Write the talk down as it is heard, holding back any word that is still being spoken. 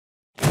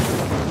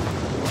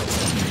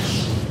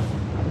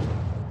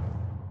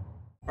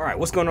Alright,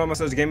 what's going on, my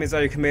soldiers? Gaming is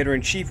your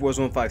Commander-in-Chief,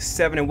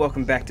 Wars157, and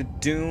welcome back to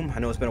Doom. I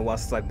know it's been a while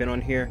since I've been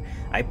on here.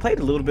 I played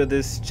a little bit of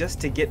this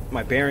just to get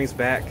my bearings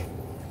back.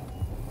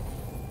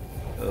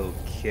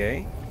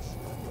 Okay.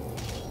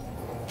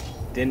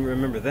 Didn't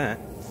remember that.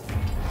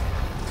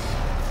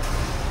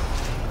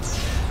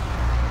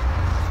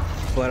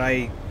 But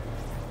I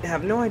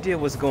have no idea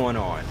what's going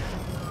on,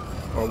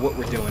 or what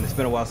we're doing. It's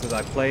been a while since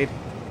I played.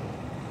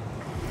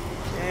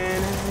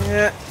 And,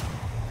 yeah.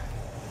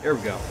 There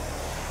we go.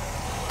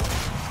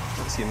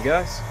 See him,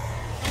 guys.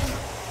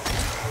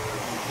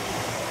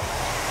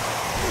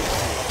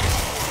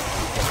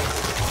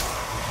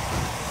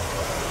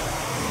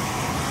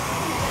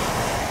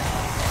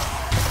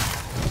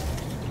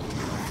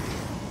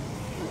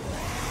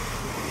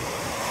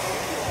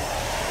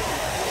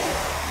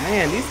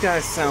 Man, these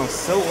guys sound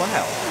so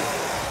loud.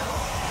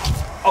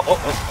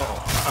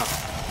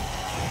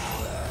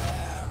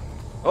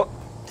 Oh,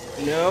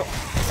 no.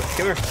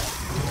 Come here.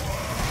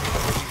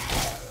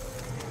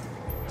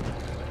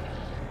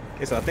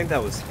 Okay, so I think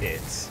that was it.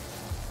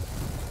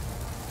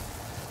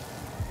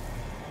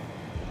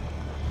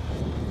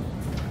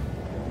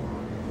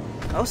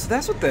 Oh, so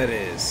that's what that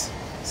is.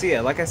 So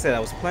yeah, like I said, I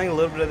was playing a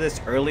little bit of this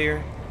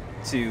earlier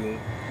to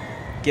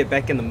get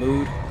back in the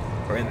mood,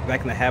 or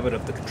back in the habit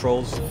of the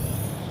controls.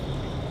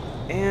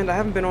 And I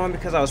haven't been on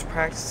because I was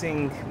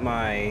practicing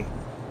my,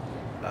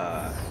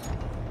 I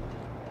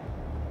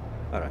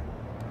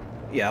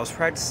was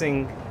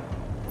practicing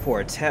for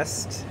a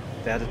test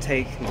that I had to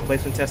take, my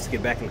placement test to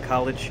get back into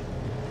college.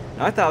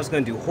 Now, I thought I was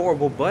going to do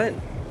horrible, but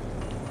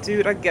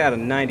dude, I got a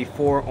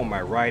 94 on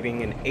my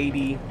writing, an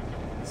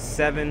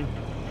 87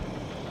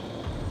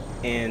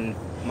 in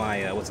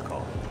my, what's it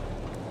called?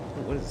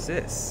 Ooh, what is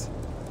this?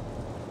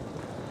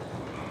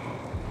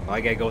 Oh, I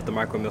gotta go with the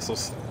micro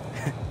missiles.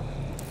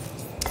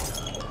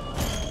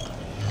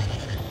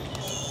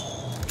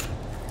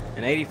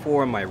 An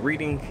 84 in my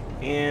reading,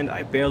 and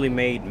I barely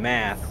made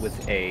math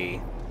with a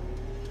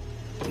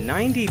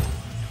 90.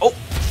 Oh!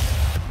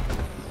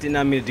 Did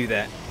not mean to do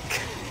that.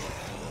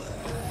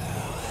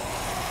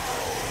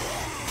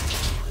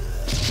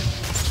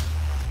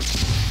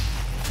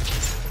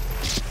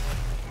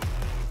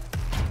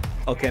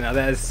 Okay, now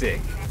that is sick.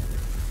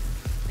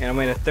 And I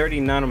made a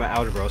 39 on my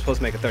algebra. I was supposed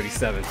to make a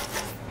 37.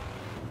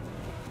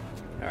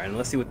 Alright, and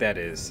let's see what that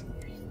is.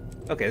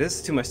 Okay, this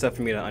is too much stuff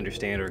for me to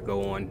understand or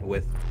go on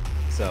with.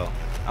 So,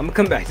 I'm gonna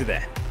come back to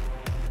that.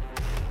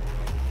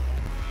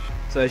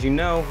 So as you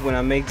know, when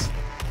I make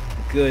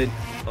good...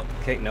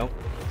 Okay, no.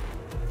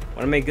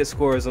 When I make good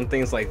scores on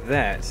things like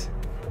that,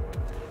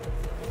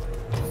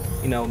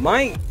 you know,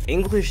 my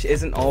English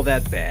isn't all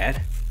that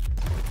bad,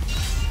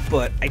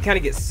 but I kind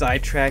of get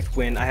sidetracked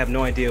when I have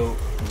no idea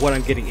what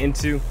I'm getting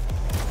into.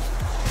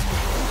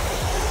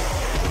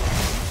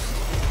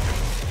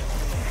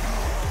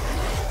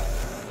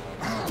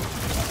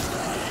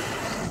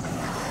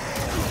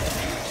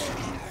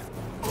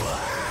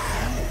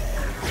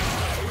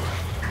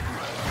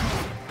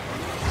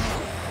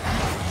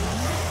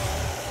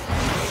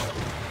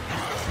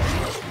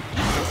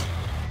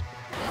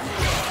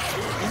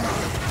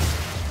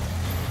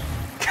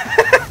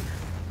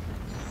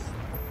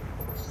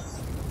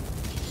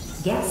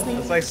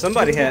 Looks like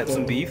somebody had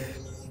some beef.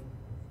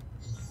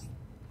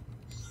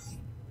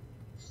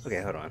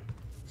 Okay, hold on.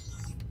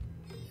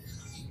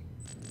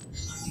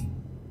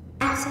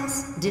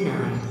 Access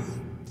denied.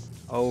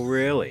 Oh,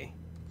 really?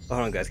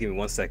 Hold on, guys. Give me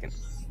 1 second.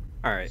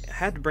 Alright, I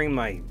had to bring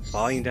my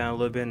volume down a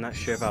little bit. Not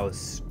sure if I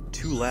was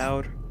too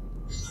loud.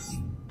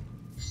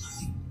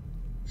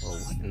 Well,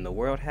 what in the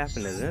world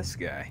happened to this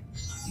guy?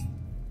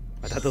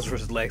 I thought those were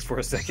his legs for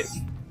a second.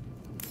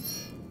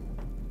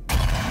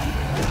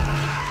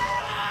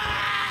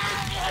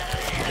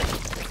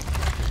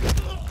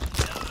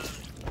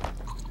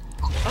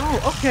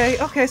 Oh,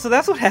 okay, so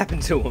that's what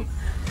happened to him.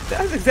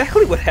 That's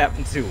exactly what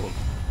happened to him.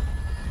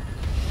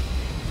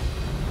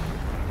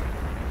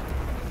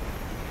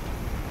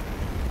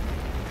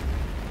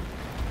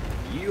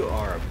 You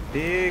are a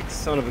big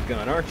son of a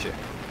gun, aren't you?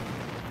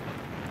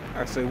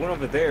 Alright, so he went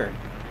over there.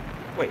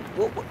 Wait,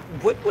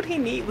 what would he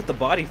need with the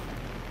body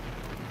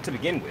to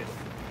begin with?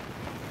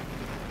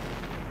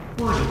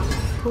 Warning,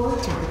 core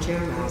temperature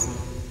rising.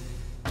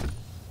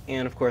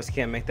 And of course, I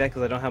can't make that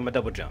because I don't have my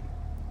double jump.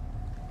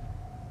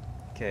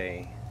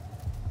 Okay.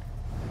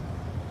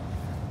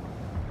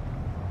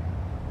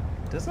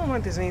 Doesn't look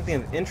like there's anything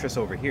of interest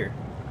over here.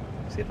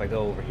 See if I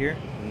go over here.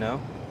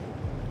 No.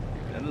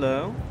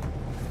 Hello.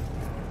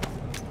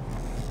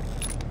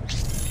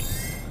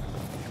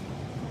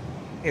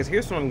 Okay, so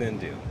here's what I'm gonna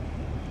do.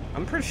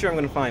 I'm pretty sure I'm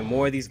gonna find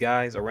more of these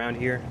guys around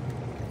here.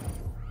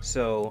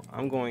 So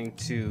I'm going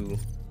to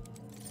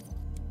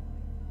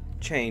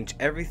change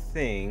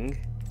everything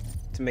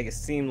to make it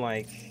seem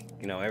like,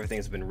 you know,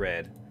 everything's been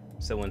read.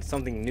 So when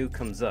something new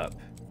comes up,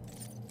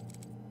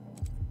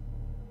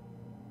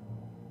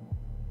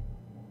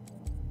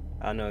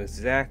 I'll know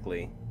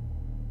exactly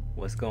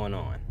what's going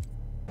on.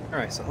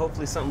 Alright, so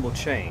hopefully something will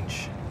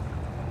change.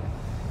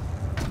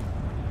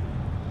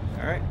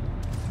 Alright.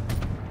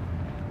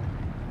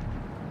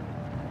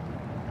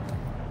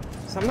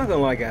 So I'm not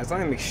gonna lie, guys, I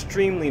am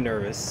extremely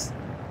nervous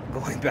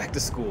going back to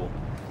school.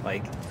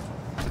 Like,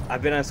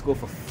 I've been out of school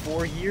for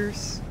 4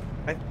 years.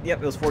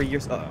 Yep, it was 4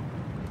 years. Uh-oh.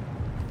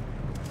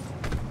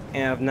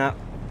 And I've not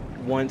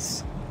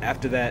once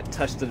after that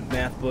touched the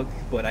math book,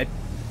 but I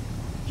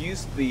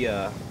used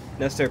the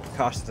necessary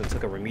precautions and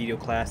took a remedial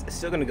class. It's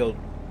still gonna go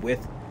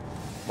with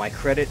my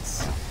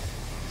credits,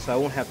 so I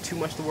won't have too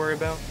much to worry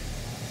about.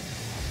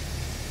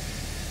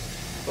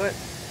 But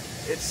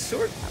it's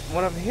sort of,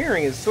 what I'm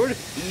hearing is sort of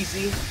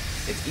easy.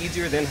 It's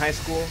easier than high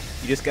school.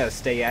 You just gotta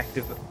stay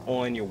active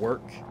on your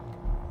work,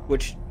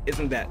 which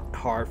isn't that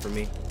hard for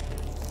me.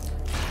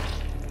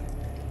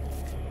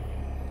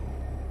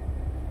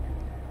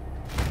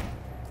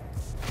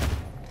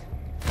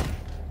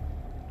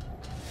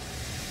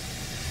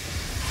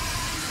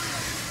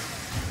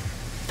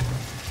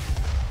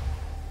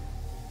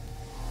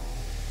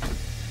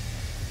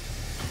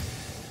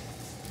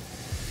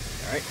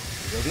 Alright,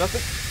 here goes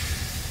nothing.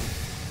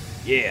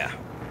 Yeah.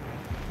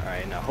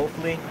 Alright, now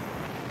hopefully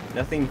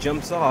nothing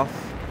jumps off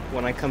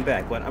when I come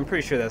back, but I'm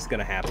pretty sure that's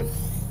gonna happen.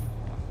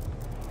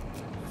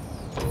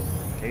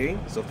 Okay,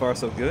 so far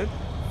so good.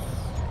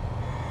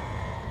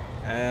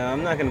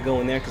 I'm not gonna go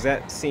in there because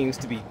that seems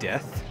to be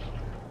death.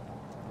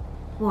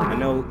 Warning. I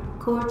know.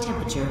 Core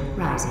temperature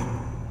rising.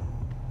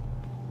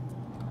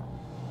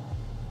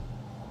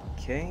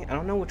 Okay, I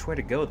don't know which way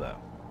to go though.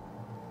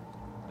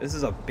 This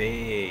is a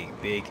big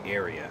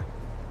area.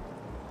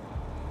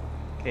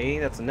 Okay,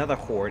 that's another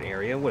horde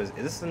area. Is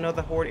this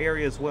another horde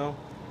area as well?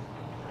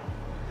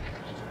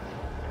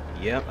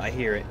 Yep, I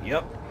hear it.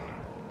 Yep.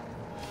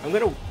 I'm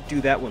gonna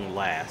do that one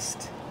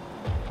last.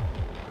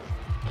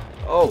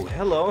 Oh,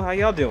 hello. How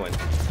y'all doing?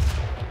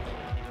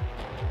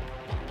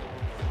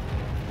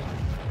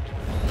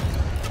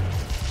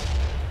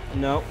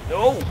 No.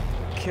 Oh,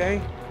 okay.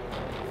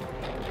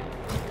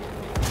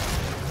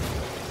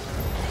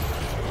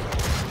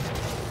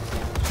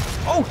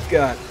 Oh,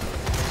 God.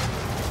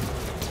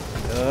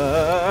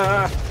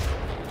 Oh.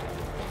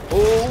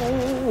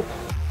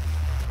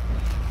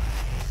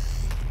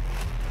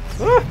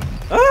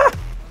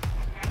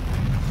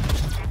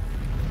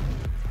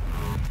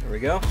 There we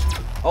go.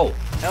 Oh,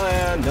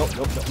 nope.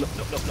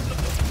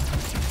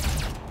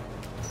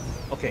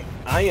 Okay,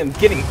 I am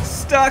getting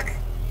stuck.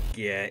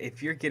 Yeah,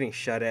 if you're getting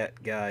shot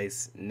at,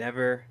 guys,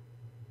 never,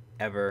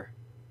 ever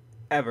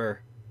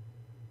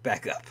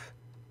back up.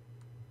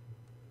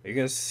 You're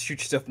gonna shoot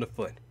yourself in the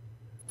foot.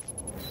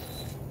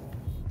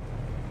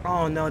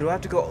 Oh no, do I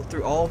have to go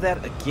through all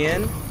that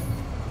again?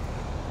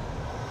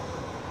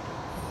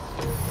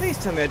 Please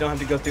tell me I don't have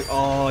to go through.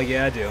 Oh,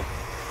 yeah, I do.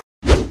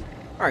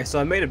 Alright, so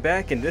I made it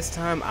back, and this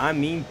time I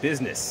mean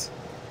business.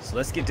 So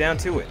let's get down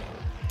to it.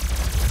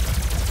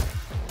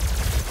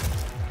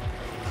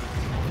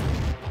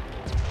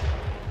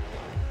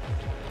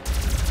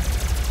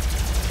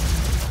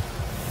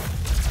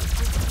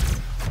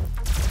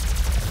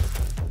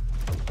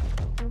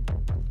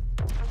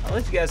 I'll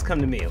let you guys come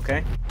to me,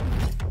 okay?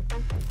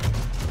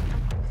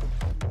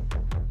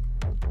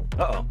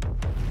 Uh-oh.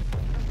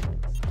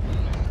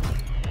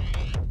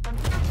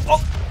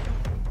 Oh!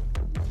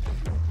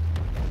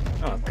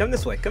 Oh, come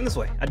this way, come this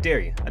way. I dare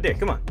you. I dare you.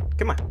 Come on.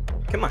 Come on.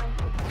 Come on.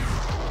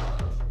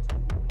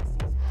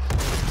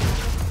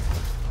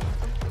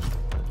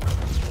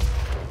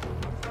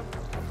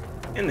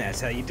 And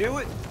that's how you do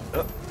it.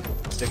 Oh,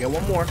 still got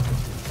one more.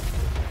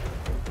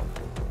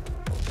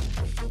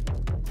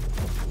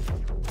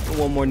 And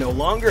one more no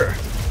longer.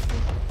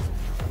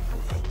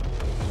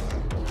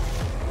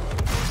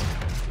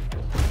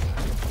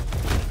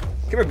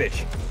 Come here,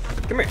 bitch.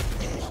 Come here.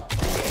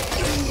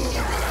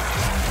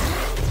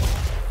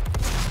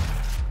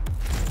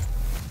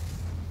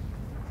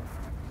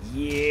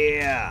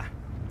 Yeah.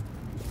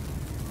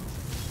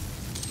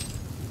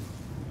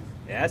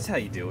 That's how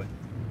you do it.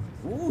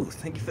 Ooh,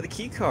 thank you for the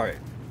key card.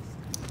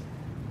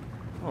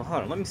 Oh,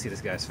 hold on. Let me see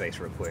this guy's face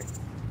real quick.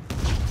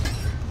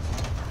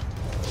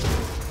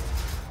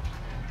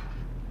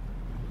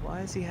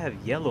 Why does he have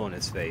yellow on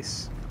his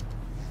face?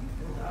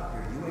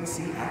 Your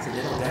UAC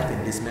accidental death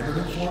and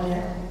dismemberment form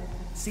yet?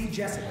 See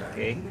Jessica.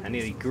 Okay, I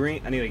need a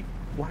green. I need a.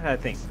 What did I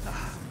think?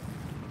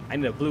 I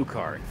need a blue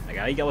card. I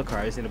got a yellow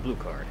card. I just need a blue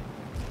card.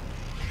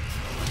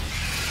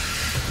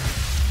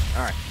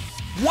 Alright.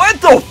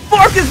 What the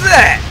fuck is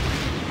that?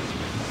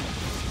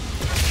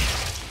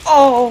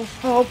 Oh,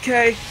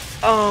 okay.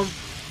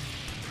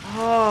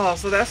 Oh,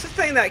 so that's the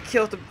thing that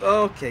killed the.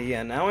 Okay,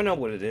 yeah, now I know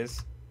what it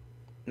is.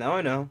 Now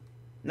I know.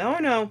 Now I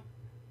know.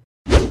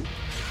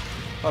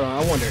 Hold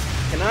on, I wonder.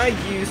 Can I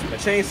use my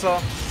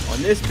chainsaw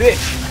on this bitch?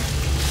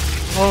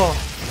 Oh.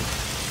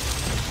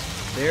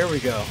 There we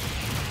go.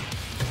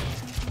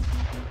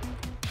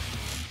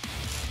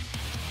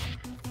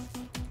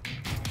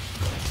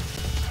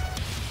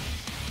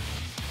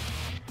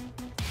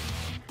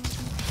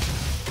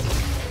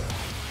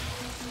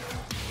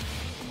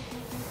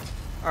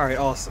 Alright,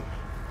 awesome.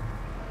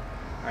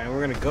 Alright,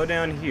 we're gonna go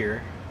down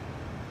here.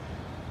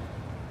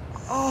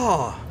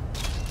 Oh!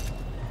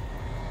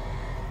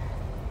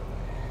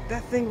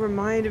 That thing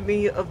reminded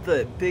me of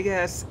the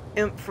big-ass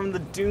imp from the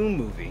Doom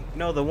movie. You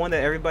know, the one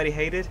that everybody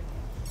hated?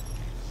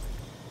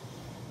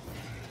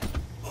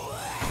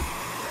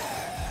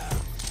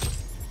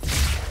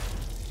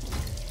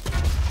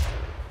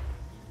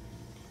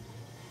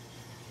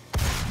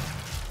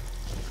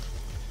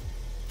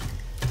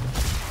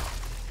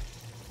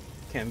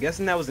 Okay, I'm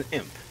guessing that was an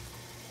imp.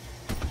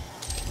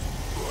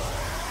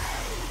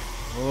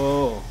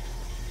 Oh.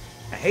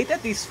 I hate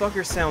that these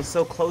fuckers sound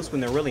so close when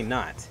they're really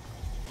not.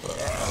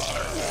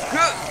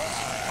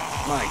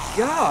 My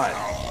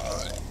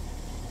God!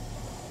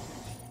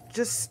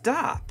 Just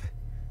stop!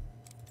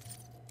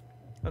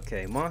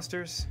 Okay,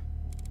 monsters.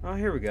 Oh,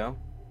 here we go.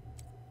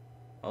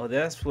 Oh,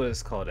 that's what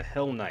it's called, a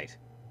Hell Knight.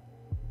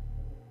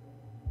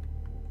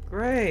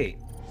 Great!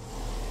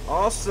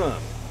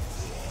 Awesome!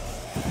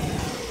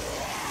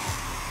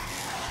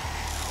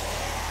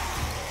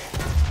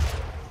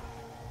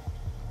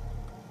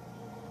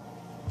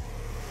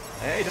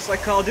 Hey, just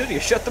like Call of Duty, you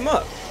shut them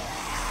up!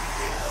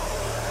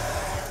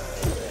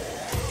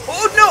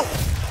 Oh no!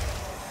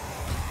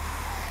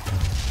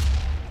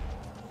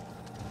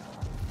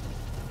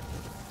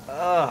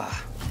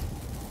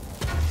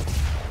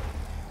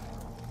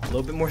 A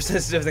little bit more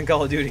sensitive than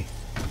Call of Duty.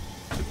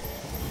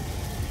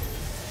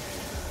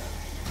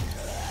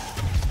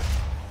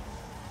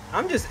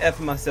 I'm just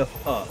effing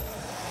myself up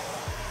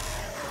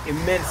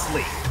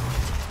immensely.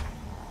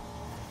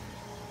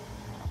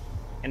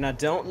 And I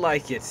don't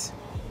like it.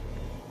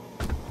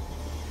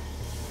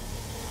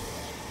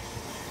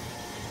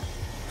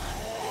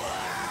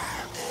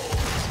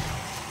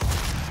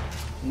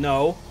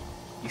 No,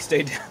 you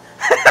stay down.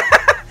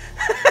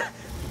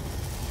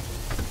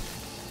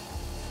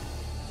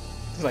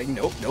 It's like,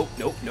 nope, nope,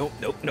 nope, nope,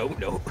 nope, nope,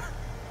 nope.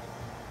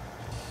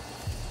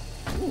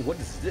 Ooh, what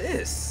is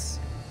this?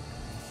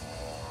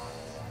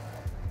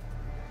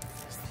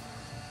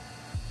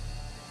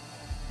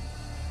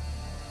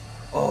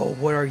 Oh,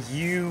 what are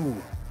you?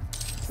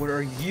 What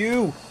are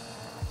you?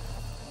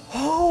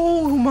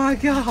 Oh my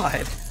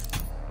God.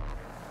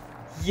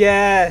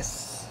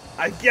 Yes,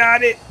 I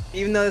got it.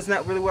 Even though that's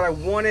not really what I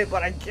wanted,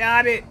 but I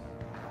got it.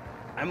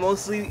 I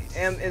mostly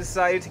am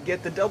excited to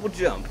get the double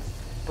jump,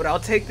 but I'll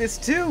take this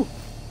too.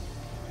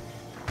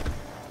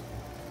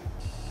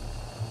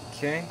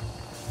 Okay.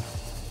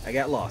 I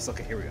got lost.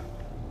 Okay, here we go.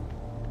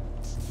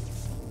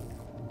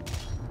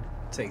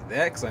 Take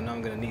that, because I know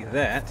I'm going to need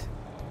that.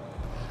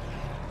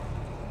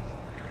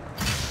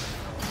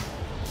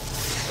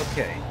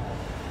 Okay.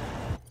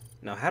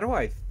 Now, how do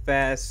I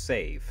fast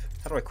save?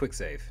 How do I quick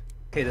save?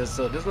 Okay,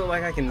 so it doesn't look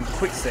like I can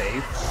quick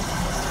save.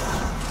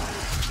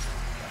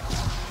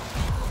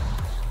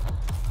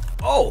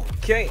 Oh,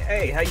 okay.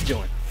 Hey, how you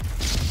doing?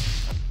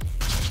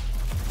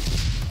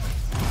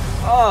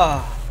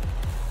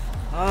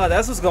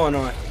 That's what's going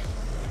on.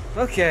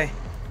 Okay.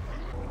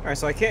 Alright,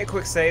 so I can't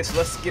quick save, so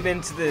let's get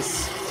into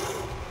this.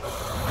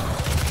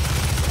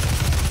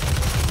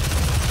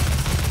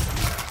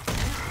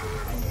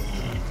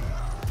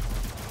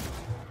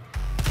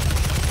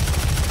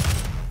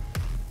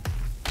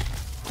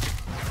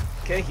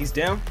 Okay, he's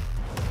down.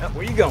 Oh,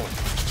 where you going?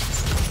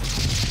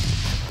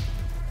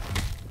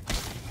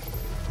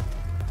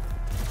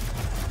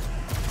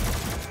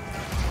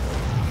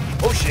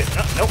 Oh shit,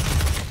 nope.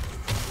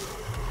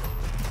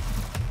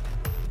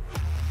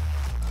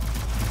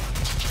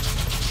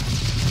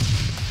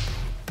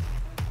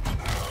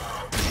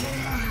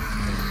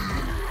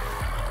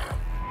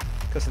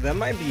 So that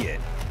might be it.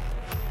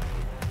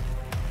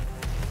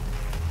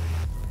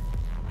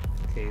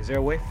 Okay, is there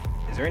a way?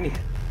 Is there any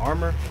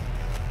armor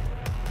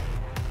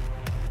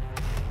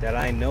that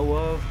I know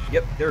of?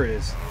 Yep, there it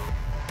is.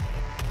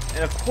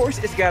 And of course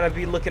it's gotta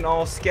be looking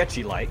all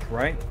sketchy like,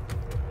 right?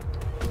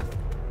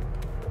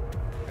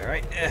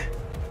 Alright,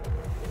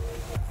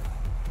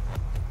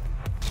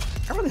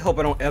 I really hope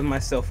I don't F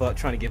myself up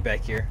trying to get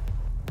back here.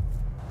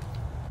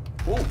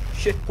 Oh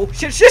shit, oh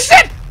shit, shit,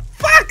 shit!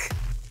 Fuck!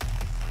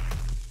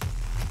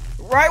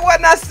 Right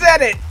when I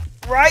said it!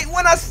 Right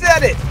when I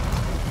said it!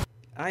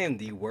 I am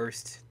the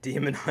worst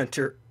demon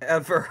hunter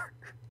ever.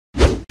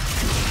 And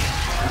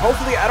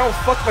hopefully I don't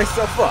fuck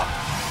myself up.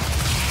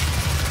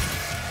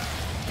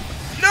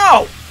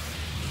 No!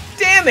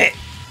 Damn it!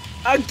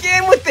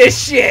 Again with this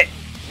shit!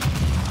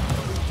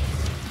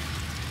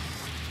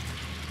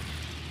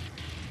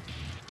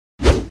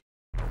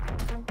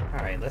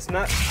 Alright, let's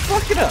not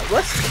fuck it up.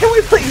 Can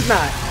we please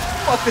not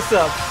fuck this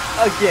up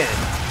again?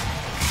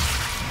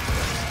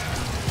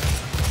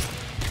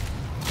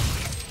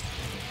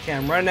 Okay,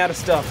 I'm running out of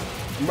stuff.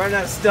 I'm running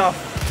out of stuff.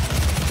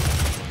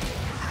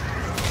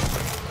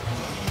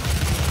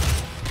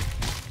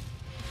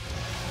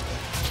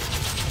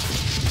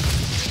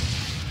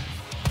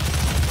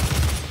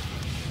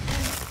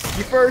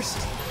 You first,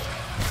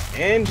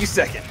 and you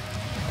second.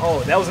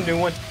 Oh, that was a new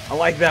one. I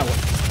like that one.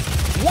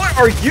 What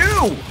are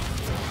you?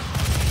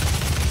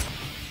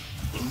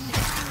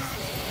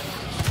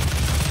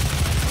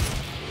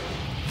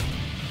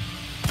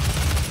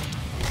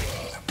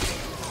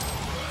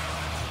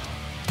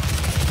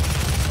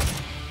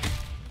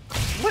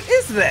 What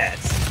is that?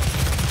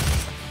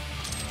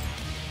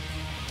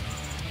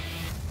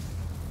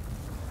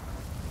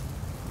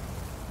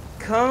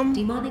 come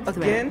Demonic threat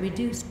again?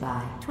 reduced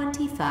by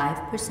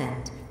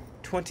 25%.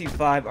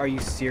 25? Are you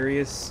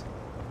serious?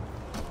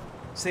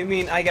 So you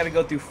mean I gotta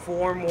go through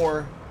 4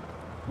 more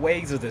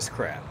waves of this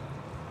crap?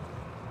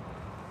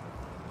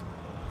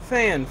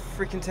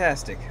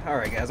 Fan-freaking-tastic.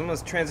 Alright guys, I'm gonna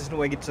transition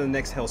away, get to the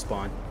next hell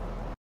spawn.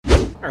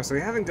 Alright, so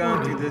we haven't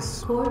gone through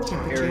this Core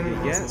temperature area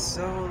yet, rising.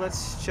 so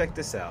let's check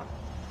this out.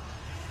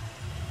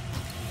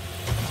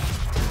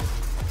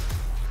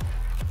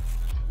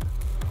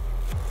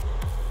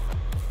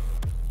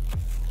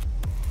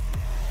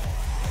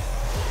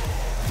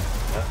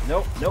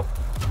 Nope, nope.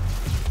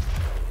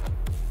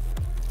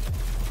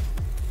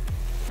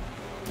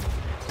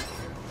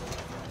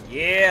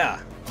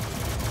 Yeah!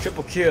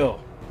 Triple kill.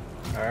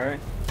 Alright.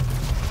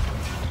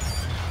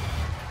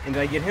 And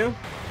did I get him?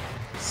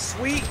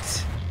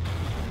 Sweet!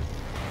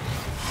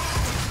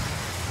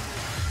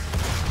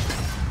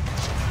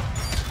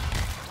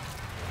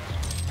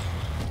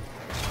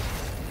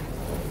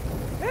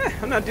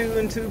 I'm not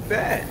doing too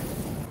bad.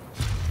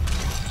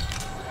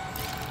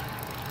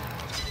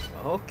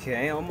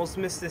 Okay, almost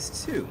missed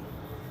this too.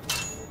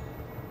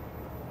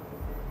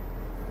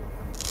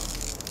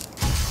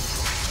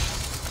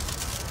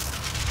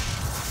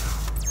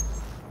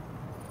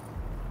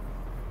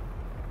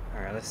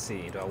 Alright, let's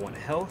see. Do I want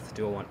health?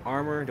 Do I want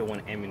armor? Do I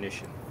want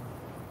ammunition?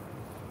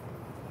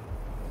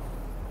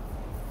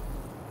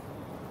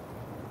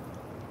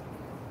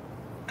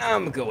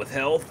 I'm gonna go with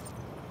health.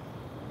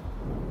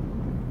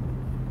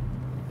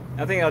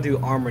 I think I'll do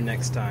armor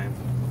next time.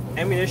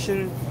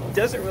 Ammunition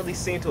doesn't really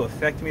seem to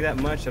affect me that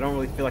much. I don't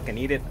really feel like I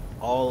need it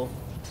all.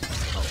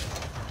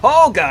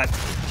 Oh god!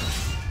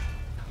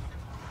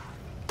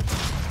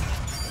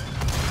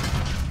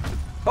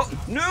 Oh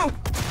no!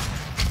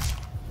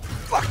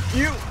 Fuck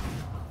you!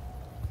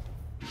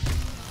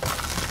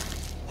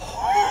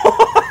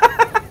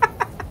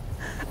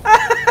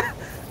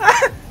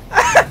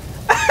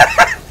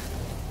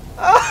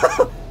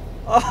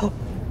 Oh,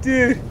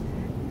 dude,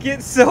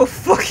 get so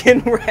fucking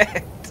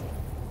wrecked.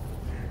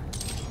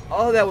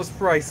 Oh, that was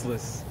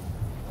priceless.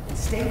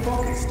 Stay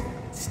focused.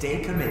 Stay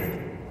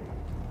committed.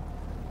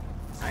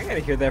 I gotta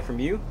hear that from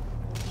you.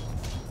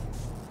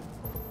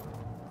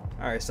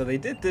 Alright, so they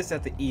did this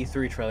at the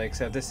E3 trailer,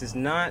 except this is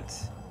not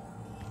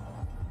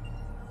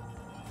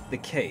the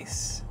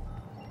case.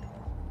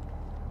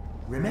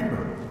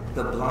 Remember,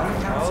 the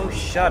blind house. Oh,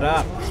 shut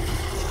up.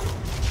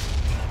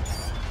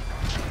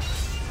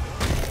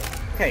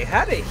 Okay,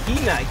 how did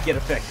he not get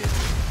affected?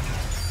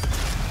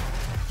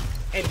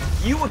 And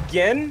you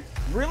again?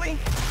 Really?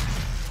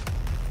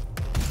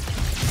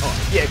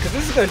 Oh, yeah, because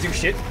this is gonna do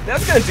shit.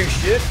 That's gonna do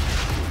shit.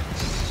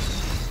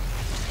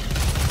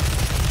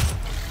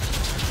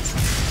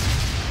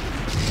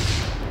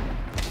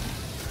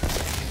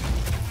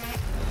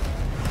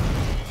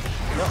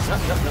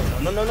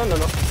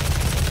 No.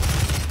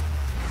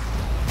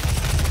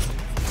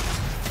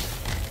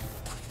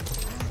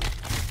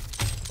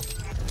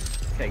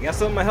 Okay, got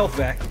some of my health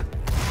back.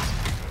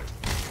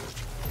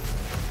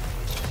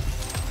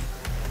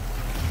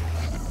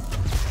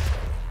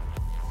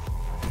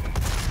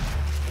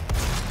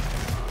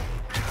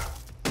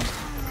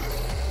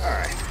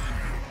 Alright.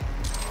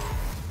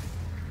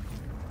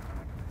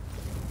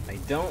 I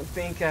don't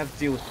think I have to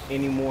deal with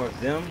any more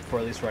of them, for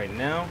at least right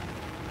now.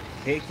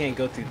 Okay, can't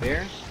go through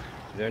there.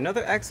 Is there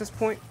another access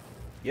point?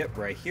 Yep,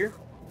 right here.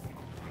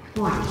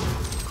 Warning.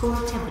 Core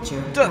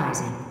temperature Duh.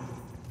 rising.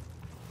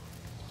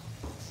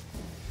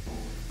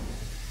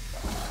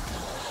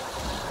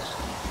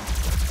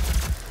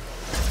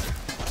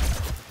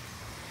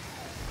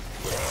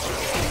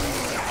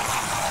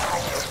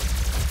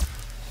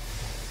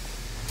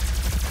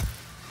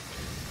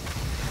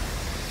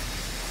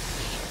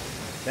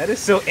 That is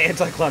so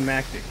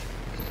anticlimactic.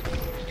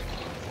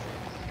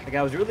 Like,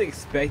 I was really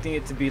expecting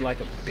it to be like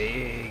a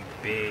big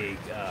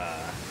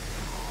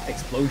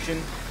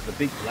explosion, the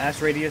big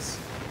blast radius.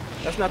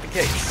 That's not the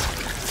case.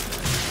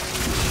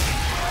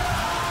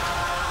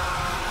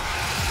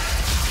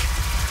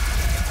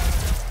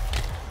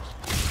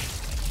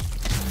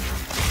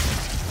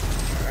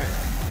 Alright.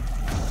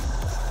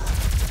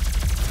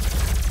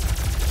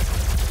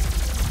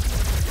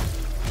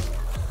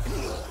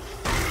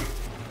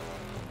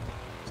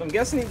 So I'm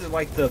guessing these are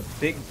like the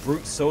big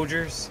brute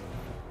soldiers,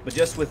 but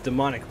just with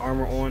demonic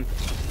armor on.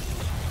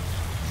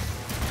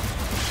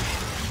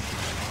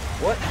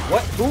 What?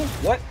 What? Who?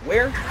 What?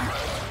 Where?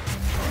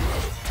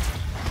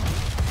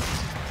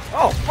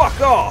 Oh,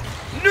 fuck off!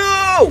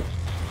 No!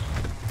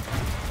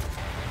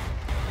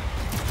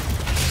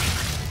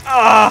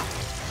 Ah!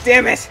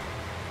 Damn it!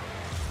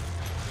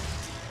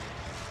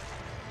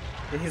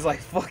 And he's like,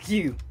 fuck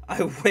you,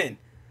 I win.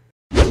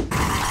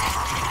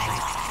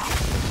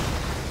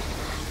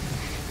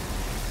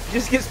 He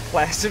just gets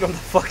plastered on the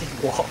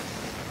fucking wall.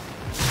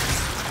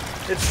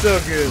 It's so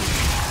good.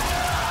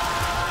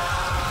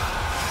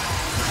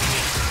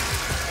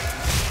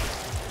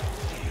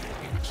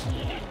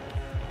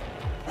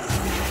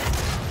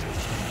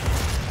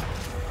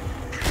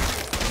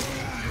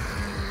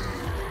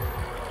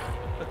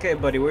 Okay,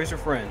 buddy, where's your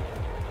friend?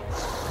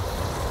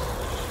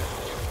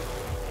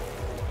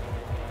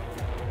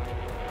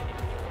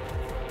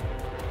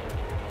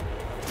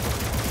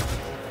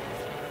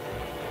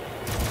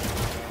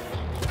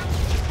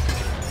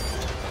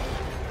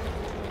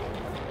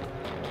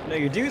 No,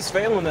 your dude's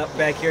failing up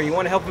back here. You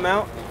want to help him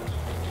out?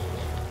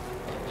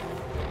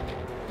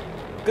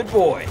 Good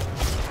boy.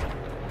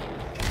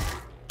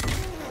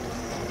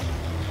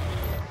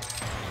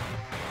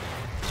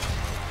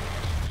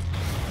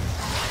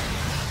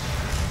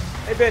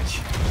 Hey,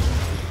 bitch.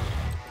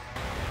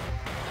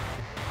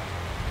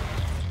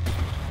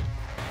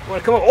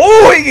 Wanna come up?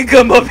 Oh, he can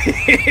come up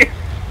here.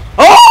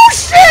 Oh,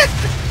 shit!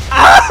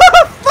 Ah,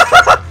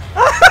 fuck!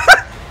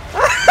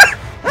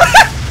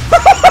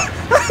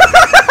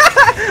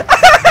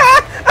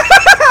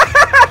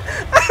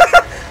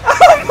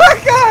 Oh my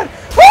god!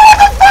 What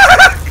the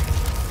fuck?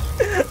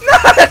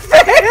 Not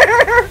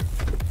fair!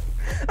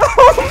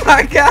 Oh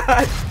my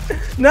god!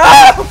 No!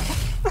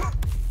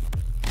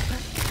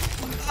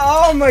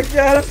 Oh my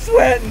god, I'm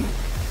sweating!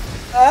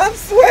 I'm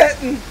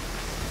sweating!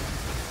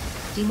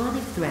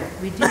 Demonic threat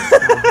reduced by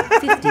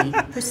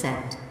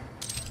 50%.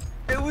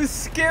 It was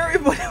scary,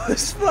 but it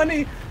was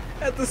funny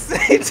at the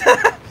same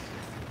time.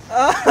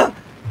 Oh,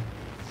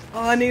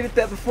 I needed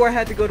that before I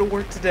had to go to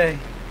work today.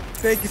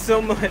 Thank you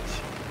so much.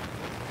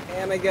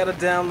 And I got a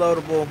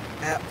downloadable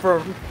app for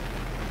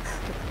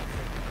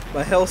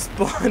my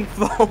Hellspawn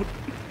phone.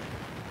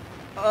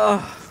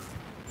 Oh,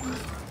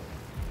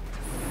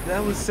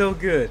 that was so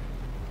good.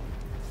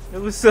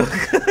 It was so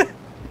good.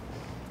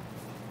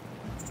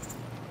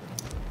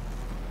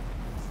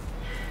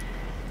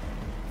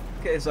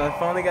 Okay, so I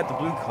finally got the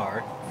blue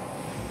card.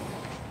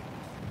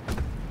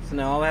 So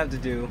now all I have to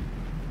do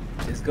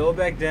is go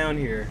back down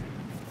here.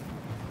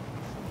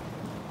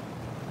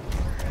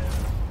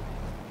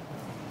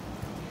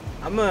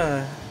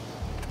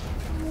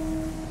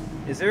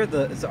 Is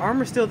the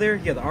armor still there?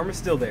 Yeah, the armor's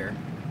still there.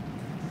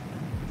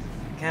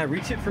 Can I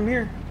reach it from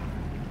here?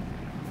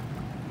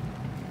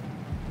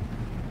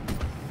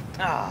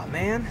 Ah,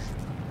 man.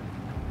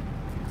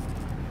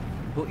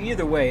 Well,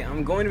 either way,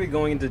 I'm going to be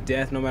going into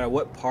death no matter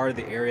what part of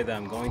the area that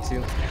I'm going to.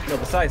 No,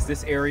 besides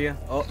this area.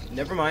 Oh,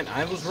 never mind.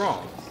 I was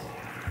wrong.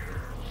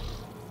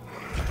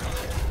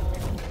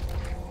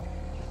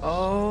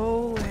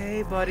 Oh,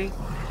 hey, buddy.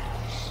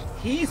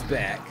 He's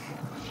back.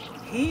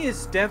 He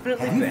is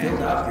definitely Have you back.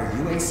 filled out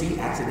your UAC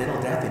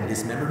accidental death and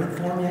dismemberment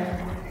form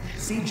yet?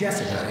 See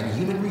Jessica in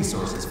Human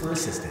Resources for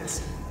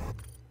assistance.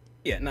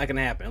 Yeah, not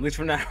gonna happen. At least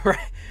for now,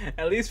 right?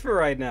 At least for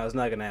right now, it's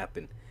not gonna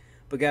happen.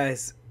 But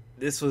guys,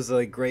 this was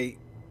a great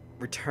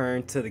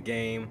return to the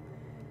game.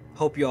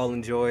 Hope you all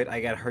enjoyed.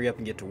 I gotta hurry up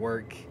and get to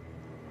work.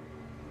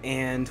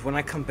 And when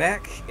I come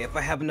back, if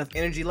I have enough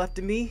energy left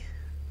in me,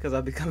 because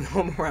I'll be coming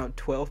home around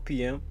 12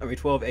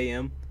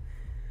 a.m.,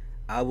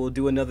 I will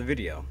do another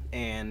video.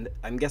 And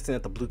I'm guessing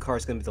that the blue car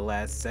is gonna be the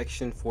last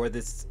section for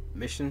this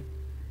mission.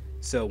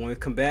 So when we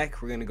come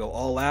back, we're gonna go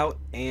all out,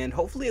 and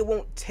hopefully it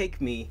won't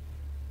take me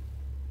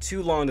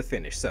too long to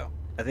finish. So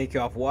I thank you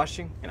all for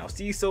watching, and I'll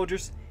see you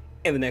soldiers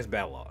in the next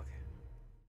battle log.